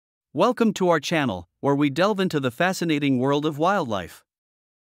Welcome to our channel, where we delve into the fascinating world of wildlife.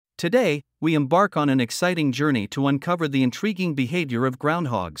 Today, we embark on an exciting journey to uncover the intriguing behavior of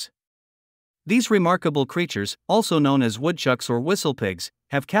groundhogs. These remarkable creatures, also known as woodchucks or whistlepigs,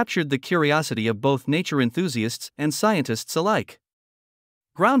 have captured the curiosity of both nature enthusiasts and scientists alike.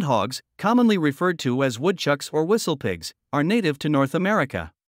 Groundhogs, commonly referred to as woodchucks or whistlepigs, are native to North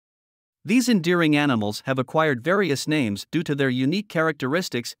America. These endearing animals have acquired various names due to their unique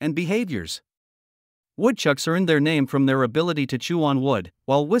characteristics and behaviors. Woodchucks earned their name from their ability to chew on wood,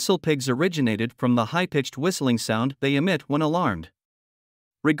 while whistlepigs originated from the high-pitched whistling sound they emit when alarmed.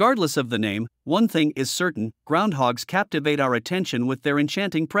 Regardless of the name, one thing is certain: groundhogs captivate our attention with their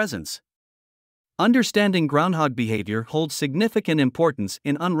enchanting presence. Understanding groundhog behavior holds significant importance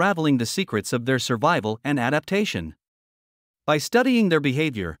in unraveling the secrets of their survival and adaptation. By studying their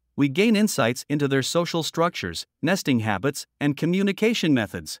behavior, we gain insights into their social structures, nesting habits, and communication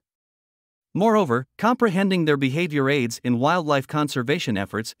methods. Moreover, comprehending their behavior aids in wildlife conservation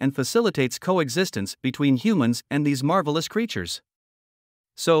efforts and facilitates coexistence between humans and these marvelous creatures.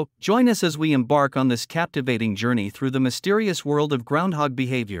 So, join us as we embark on this captivating journey through the mysterious world of groundhog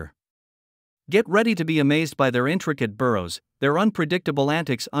behavior. Get ready to be amazed by their intricate burrows, their unpredictable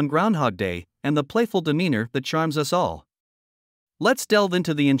antics on Groundhog Day, and the playful demeanor that charms us all. Let's delve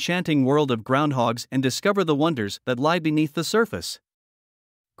into the enchanting world of groundhogs and discover the wonders that lie beneath the surface.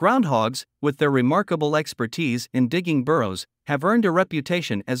 Groundhogs, with their remarkable expertise in digging burrows, have earned a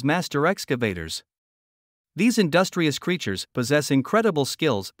reputation as master excavators. These industrious creatures possess incredible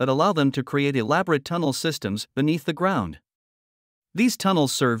skills that allow them to create elaborate tunnel systems beneath the ground. These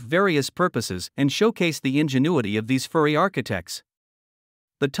tunnels serve various purposes and showcase the ingenuity of these furry architects.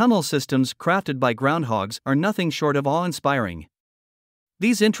 The tunnel systems crafted by groundhogs are nothing short of awe-inspiring.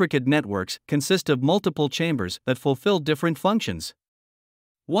 These intricate networks consist of multiple chambers that fulfill different functions.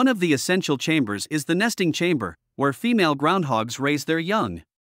 One of the essential chambers is the nesting chamber, where female groundhogs raise their young.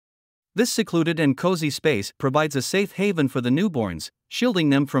 This secluded and cozy space provides a safe haven for the newborns,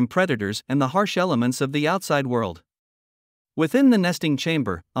 shielding them from predators and the harsh elements of the outside world. Within the nesting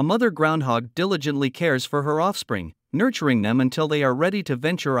chamber, a mother groundhog diligently cares for her offspring, nurturing them until they are ready to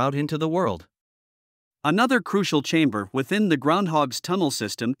venture out into the world. Another crucial chamber within the groundhog's tunnel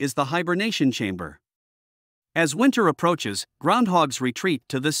system is the hibernation chamber. As winter approaches, groundhogs retreat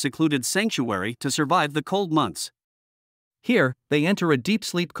to this secluded sanctuary to survive the cold months. Here, they enter a deep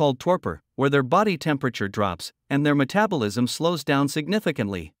sleep called torpor, where their body temperature drops and their metabolism slows down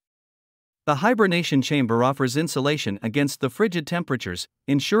significantly. The hibernation chamber offers insulation against the frigid temperatures,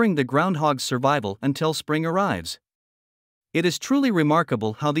 ensuring the groundhog's survival until spring arrives. It is truly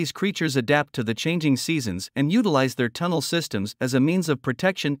remarkable how these creatures adapt to the changing seasons and utilize their tunnel systems as a means of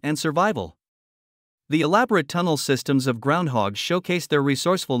protection and survival. The elaborate tunnel systems of groundhogs showcase their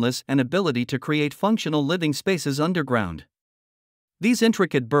resourcefulness and ability to create functional living spaces underground. These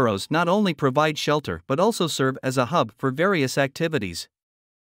intricate burrows not only provide shelter but also serve as a hub for various activities.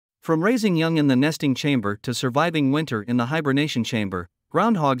 From raising young in the nesting chamber to surviving winter in the hibernation chamber,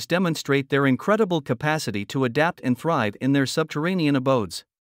 groundhogs demonstrate their incredible capacity to adapt and thrive in their subterranean abodes.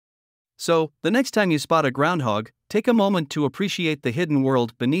 So, the next time you spot a groundhog, take a moment to appreciate the hidden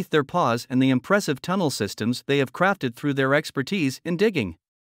world beneath their paws and the impressive tunnel systems they have crafted through their expertise in digging.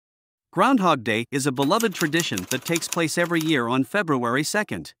 Groundhog Day is a beloved tradition that takes place every year on February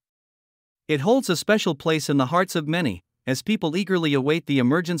 2nd. It holds a special place in the hearts of many, as people eagerly await the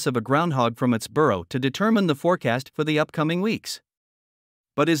emergence of a groundhog from its burrow to determine the forecast for the upcoming weeks.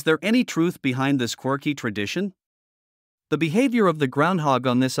 But is there any truth behind this quirky tradition? The behavior of the groundhog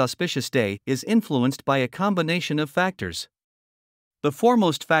on this auspicious day is influenced by a combination of factors. The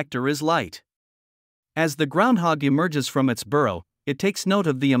foremost factor is light. As the groundhog emerges from its burrow, it takes note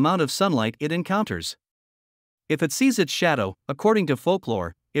of the amount of sunlight it encounters. If it sees its shadow, according to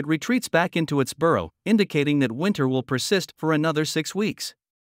folklore, it retreats back into its burrow, indicating that winter will persist for another 6 weeks.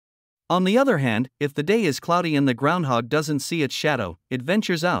 On the other hand, if the day is cloudy and the groundhog doesn't see its shadow, it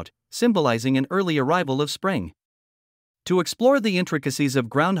ventures out, symbolizing an early arrival of spring. To explore the intricacies of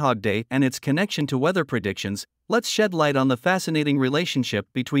Groundhog Day and its connection to weather predictions, let's shed light on the fascinating relationship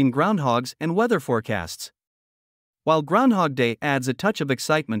between groundhogs and weather forecasts. While Groundhog Day adds a touch of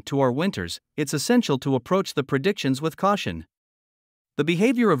excitement to our winters, it's essential to approach the predictions with caution. The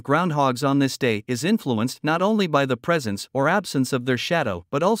behavior of groundhogs on this day is influenced not only by the presence or absence of their shadow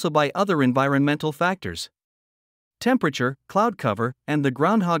but also by other environmental factors. Temperature, cloud cover, and the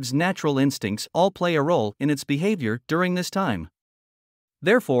groundhog's natural instincts all play a role in its behavior during this time.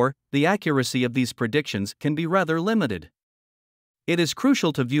 Therefore, the accuracy of these predictions can be rather limited. It is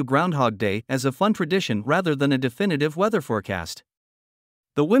crucial to view Groundhog Day as a fun tradition rather than a definitive weather forecast.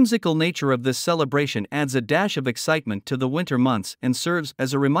 The whimsical nature of this celebration adds a dash of excitement to the winter months and serves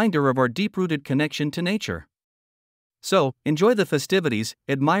as a reminder of our deep-rooted connection to nature. So, enjoy the festivities,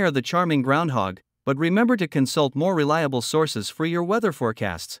 admire the charming groundhog, but remember to consult more reliable sources for your weather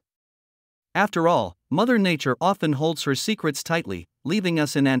forecasts. After all, Mother Nature often holds her secrets tightly, leaving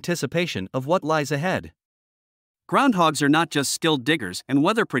us in anticipation of what lies ahead. Groundhogs are not just skilled diggers and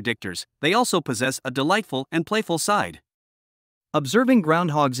weather predictors, they also possess a delightful and playful side. Observing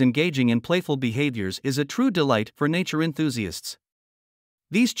groundhogs engaging in playful behaviors is a true delight for nature enthusiasts.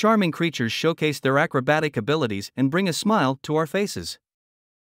 These charming creatures showcase their acrobatic abilities and bring a smile to our faces.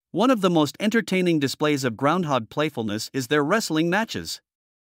 One of the most entertaining displays of groundhog playfulness is their wrestling matches.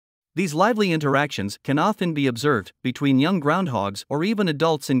 These lively interactions can often be observed between young groundhogs or even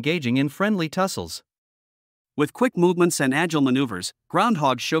adults engaging in friendly tussles. With quick movements and agile maneuvers,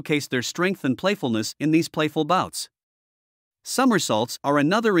 groundhogs showcase their strength and playfulness in these playful bouts. Somersaults are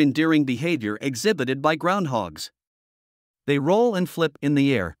another endearing behavior exhibited by groundhogs. They roll and flip in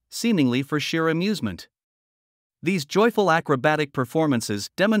the air, seemingly for sheer amusement. These joyful acrobatic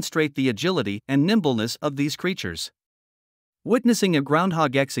performances demonstrate the agility and nimbleness of these creatures. Witnessing a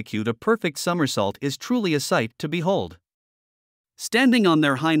groundhog execute a perfect somersault is truly a sight to behold. Standing on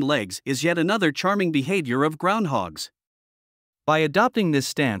their hind legs is yet another charming behavior of groundhogs. By adopting this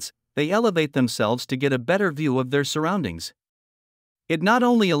stance, they elevate themselves to get a better view of their surroundings. It not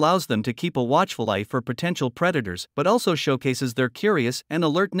only allows them to keep a watchful eye for potential predators but also showcases their curious and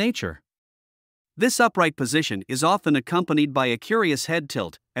alert nature. This upright position is often accompanied by a curious head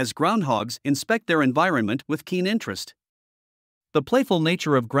tilt, as groundhogs inspect their environment with keen interest. The playful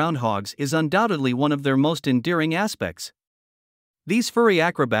nature of groundhogs is undoubtedly one of their most endearing aspects. These furry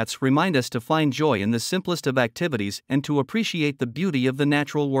acrobats remind us to find joy in the simplest of activities and to appreciate the beauty of the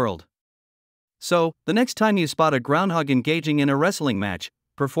natural world. So, the next time you spot a groundhog engaging in a wrestling match,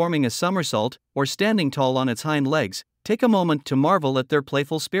 performing a somersault, or standing tall on its hind legs, take a moment to marvel at their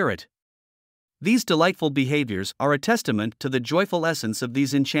playful spirit. These delightful behaviors are a testament to the joyful essence of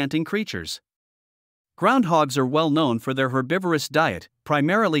these enchanting creatures. Groundhogs are well known for their herbivorous diet,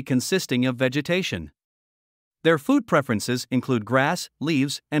 primarily consisting of vegetation. Their food preferences include grass,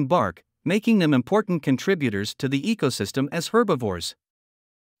 leaves, and bark, making them important contributors to the ecosystem as herbivores.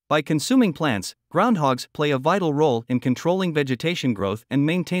 By consuming plants, groundhogs play a vital role in controlling vegetation growth and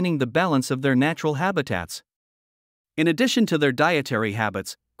maintaining the balance of their natural habitats. In addition to their dietary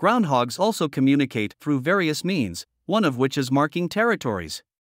habits, groundhogs also communicate through various means, one of which is marking territories.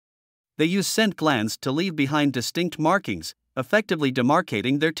 They use scent glands to leave behind distinct markings, effectively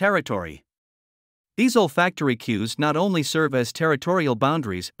demarcating their territory. These olfactory cues not only serve as territorial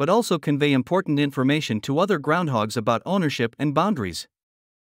boundaries but also convey important information to other groundhogs about ownership and boundaries.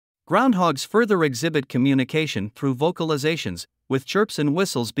 Groundhogs further exhibit communication through vocalizations, with chirps and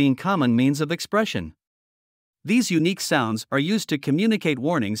whistles being common means of expression. These unique sounds are used to communicate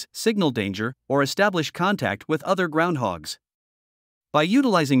warnings, signal danger, or establish contact with other groundhogs. By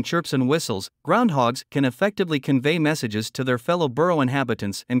utilizing chirps and whistles, groundhogs can effectively convey messages to their fellow burrow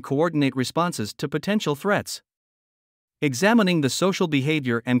inhabitants and coordinate responses to potential threats. Examining the social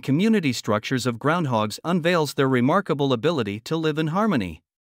behavior and community structures of groundhogs unveils their remarkable ability to live in harmony.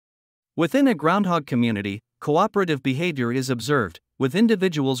 Within a groundhog community, cooperative behavior is observed, with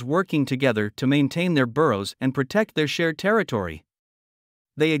individuals working together to maintain their burrows and protect their shared territory.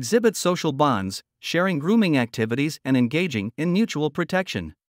 They exhibit social bonds, sharing grooming activities and engaging in mutual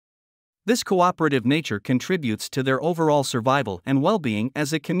protection. This cooperative nature contributes to their overall survival and well-being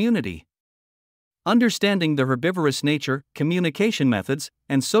as a community. Understanding the herbivorous nature, communication methods,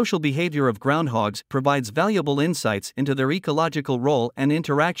 and social behavior of groundhogs provides valuable insights into their ecological role and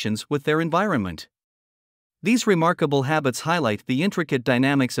interactions with their environment. These remarkable habits highlight the intricate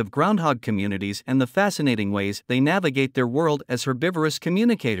dynamics of groundhog communities and the fascinating ways they navigate their world as herbivorous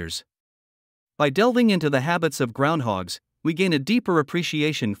communicators. By delving into the habits of groundhogs, we gain a deeper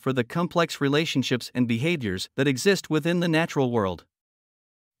appreciation for the complex relationships and behaviors that exist within the natural world.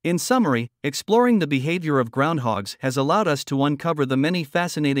 In summary, exploring the behavior of groundhogs has allowed us to uncover the many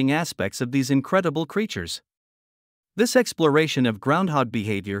fascinating aspects of these incredible creatures. This exploration of groundhog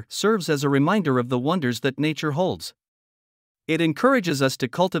behavior serves as a reminder of the wonders that nature holds. It encourages us to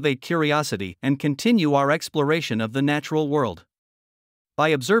cultivate curiosity and continue our exploration of the natural world. By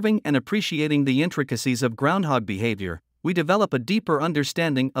observing and appreciating the intricacies of groundhog behavior, we develop a deeper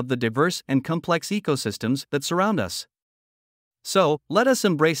understanding of the diverse and complex ecosystems that surround us. So, let us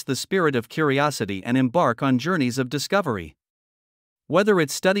embrace the spirit of curiosity and embark on journeys of discovery. Whether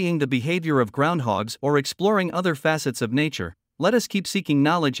it's studying the behavior of groundhogs or exploring other facets of nature, let us keep seeking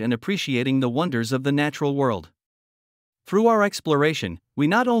knowledge and appreciating the wonders of the natural world. Through our exploration, we we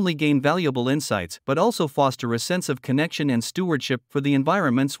not only gain valuable insights but also foster a sense of connection and stewardship for the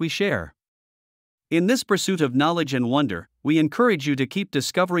environments we share. In this pursuit of knowledge and wonder, we encourage you to keep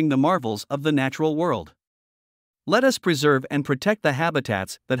discovering the marvels of the natural world. Let us preserve and protect the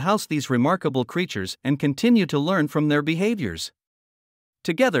habitats that house these remarkable creatures and continue to learn from their behaviors.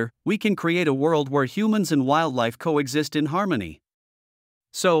 Together, we can create a world where humans and wildlife coexist in harmony.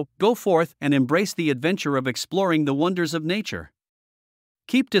 So, go forth and embrace the adventure of exploring the wonders of nature.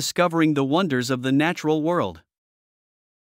 Keep discovering the wonders of the natural world.